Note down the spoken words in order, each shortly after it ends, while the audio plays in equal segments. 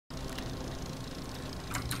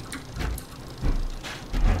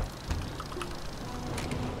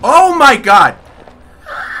Oh my god!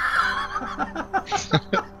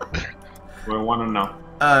 Do I want to know?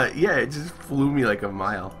 Yeah, it just flew me like a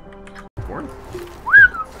mile. Corn?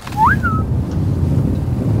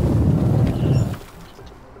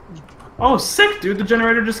 Oh, sick, dude! The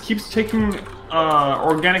generator just keeps taking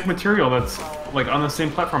organic material that's like on the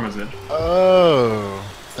same platform as it. Oh,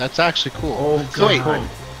 that's actually cool. Oh, so wait, God.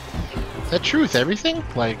 is that true with everything?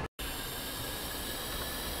 Like,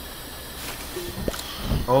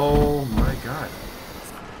 Oh my god.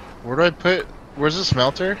 where do I put? Where's the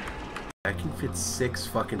smelter? I can fit 6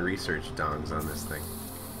 fucking research dongs on this thing.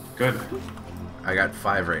 Good. I got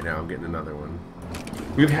 5 right now. I'm getting another one.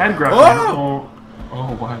 We've had graphene. Oh!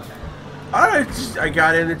 Oh, what? I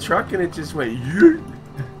got in the truck and it just went. Yeet.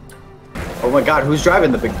 Oh my god, who's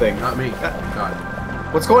driving the big thing? Not me. Oh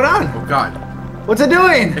god. What's going on? Oh god. What's it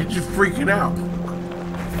doing? It's just freaking out.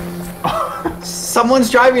 Someone's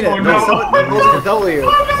driving it. Oh, no. Someone hold W.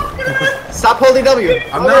 Stop holding W.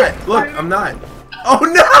 I'm not. Look, I'm not. Oh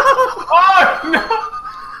no! Oh no!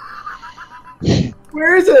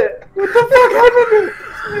 Where is it? What the fuck happened?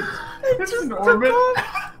 It's in orbit.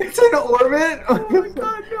 It's in orbit. Oh my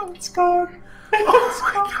god, no. It's gone. Oh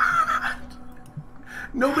my god.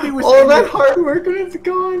 Nobody was. All that hard work and it's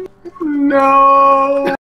gone. No!